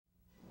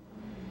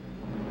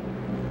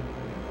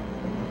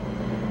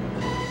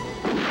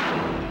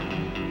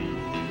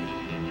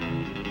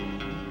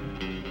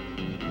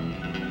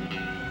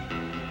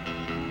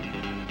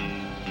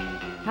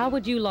How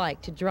would you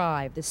like to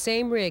drive the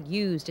same rig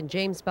used in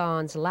James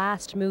Bond's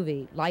last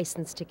movie,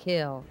 License to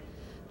Kill?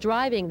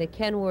 Driving the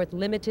Kenworth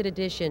Limited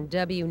Edition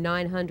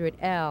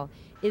W900L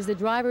is the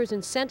driver's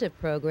incentive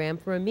program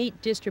for a meat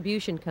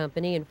distribution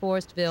company in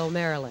Forestville,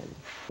 Maryland.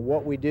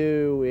 What we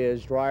do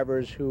is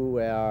drivers who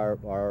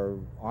are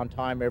on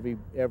time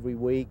every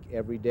week,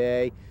 every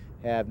day,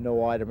 have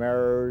no item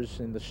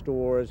errors in the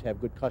stores, have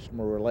good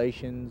customer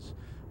relations,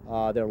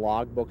 their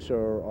logbooks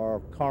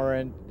are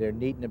current, they're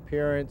neat in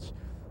appearance.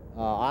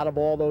 Out of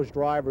all those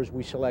drivers,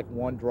 we select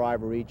one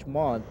driver each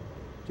month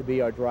to be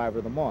our driver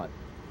of the month.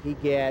 He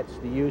gets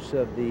the use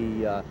of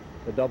the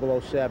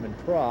 007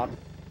 truck.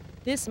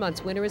 This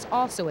month's winner is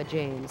also a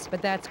James,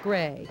 but that's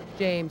Gray,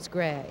 James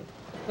Gray.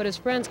 But his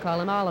friends call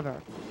him Oliver.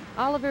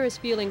 Oliver is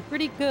feeling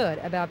pretty good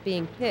about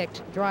being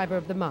picked driver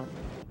of the month.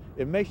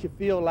 It makes you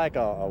feel like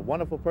a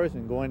wonderful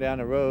person going down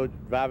the road,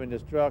 driving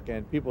this truck,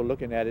 and people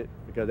looking at it,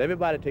 because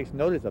everybody takes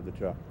notice of the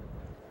truck.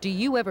 Do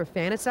you ever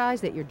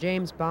fantasize that you're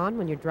James Bond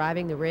when you're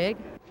driving the rig?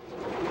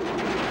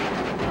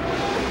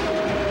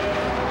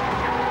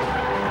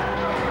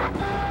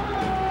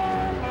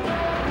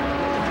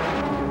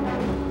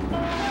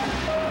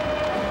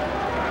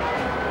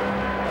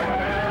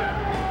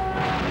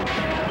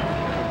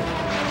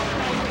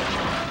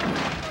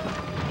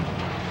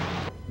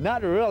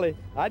 Not really.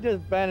 I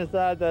just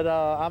fantasize that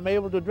I'm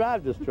able to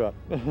drive this truck.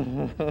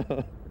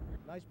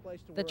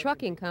 The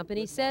trucking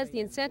company says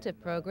the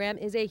incentive program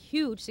is a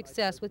huge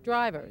success with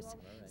drivers.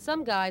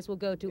 Some guys will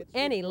go to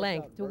any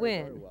length to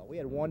win. We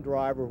had one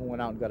driver who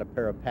went out and got a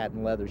pair of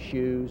patent leather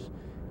shoes,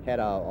 had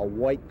a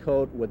white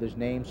coat with his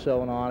name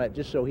sewn on it,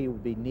 just so he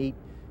would be neat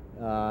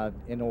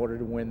in order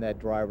to win that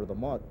driver of the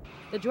month.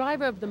 The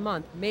driver of the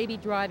month may be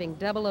driving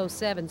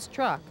 007's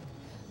truck,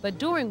 but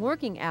during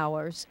working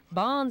hours,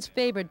 Bond's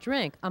favorite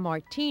drink, a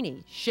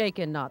martini,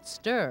 shaken not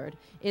stirred,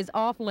 is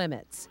off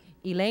limits.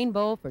 Elaine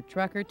Bowl for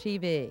Trucker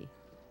TV.